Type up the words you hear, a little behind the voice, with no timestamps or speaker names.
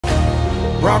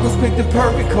Broncos picked the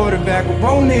perfect quarterback with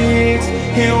Bo Nix.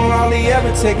 He don't hardly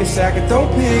ever take a sack and throw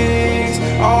picks.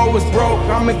 Always broke,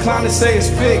 I'm inclined to say it's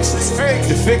fixed.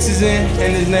 The fix is in,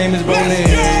 and his name is Bo Nix.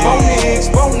 Bo Nix,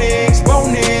 Bo Nix,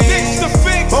 Bo Nix. Nix the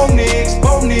Fix. Bo Nix,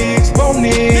 Bo Nix, Bo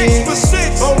Nix. Nix for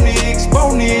 6. Bo Nix,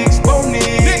 Bo Nix, Bo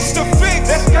Nix. Nix the Fix.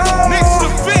 Let's go. Nix the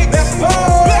Fix. Let's go.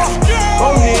 Let's go.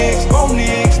 Bo Nix, Bo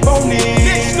Nix, Bo Nix.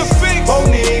 Nix the Fix. Bo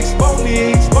Nix, Bo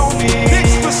Nix, Bo Nix. Nix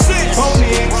for 6. Bo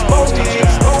Nix, Bo Nix,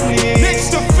 Bo Nix. Nix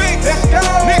the Fix. Let's go.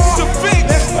 Nix the Fix.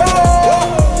 Let's go.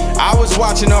 I was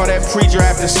watching all that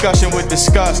pre-draft discussion with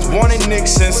disgust. Wanted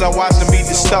Nix since I watched him beat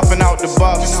the stuffing out the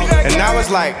Buffs. And I was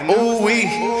like, ooh-wee,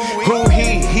 who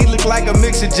he? He looked like a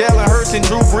mix of Jalen Hurts and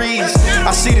Drew Brees.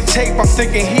 I see the tape, I'm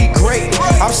thinking he great.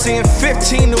 I'm seeing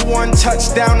 15-1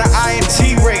 touchdown to INT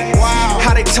rate.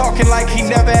 How they talking like he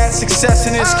never had success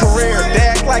in his career. They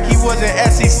act like he was an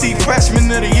SEC freshman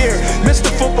of the year. Mr.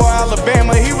 Football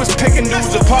Alabama, he was picking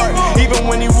dudes apart. Even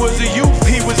when he was a youth,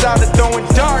 he was out there throwing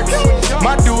darts.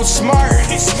 My dude's smart,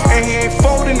 and he ain't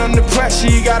folding under pressure,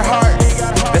 he got heart.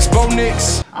 That's Bo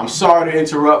Nix. I'm sorry to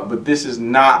interrupt, but this is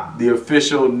not the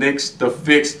official Nix The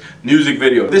Fix music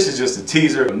video. This is just a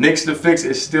teaser. Nix The Fix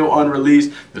is still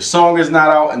unreleased. The song is not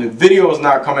out, and the video is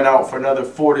not coming out for another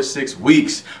 4 to 6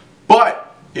 weeks.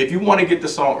 But if you want to get the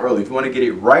song early, if you want to get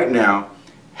it right now,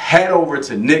 head over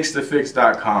to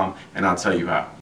nixthefix.com and I'll tell you how.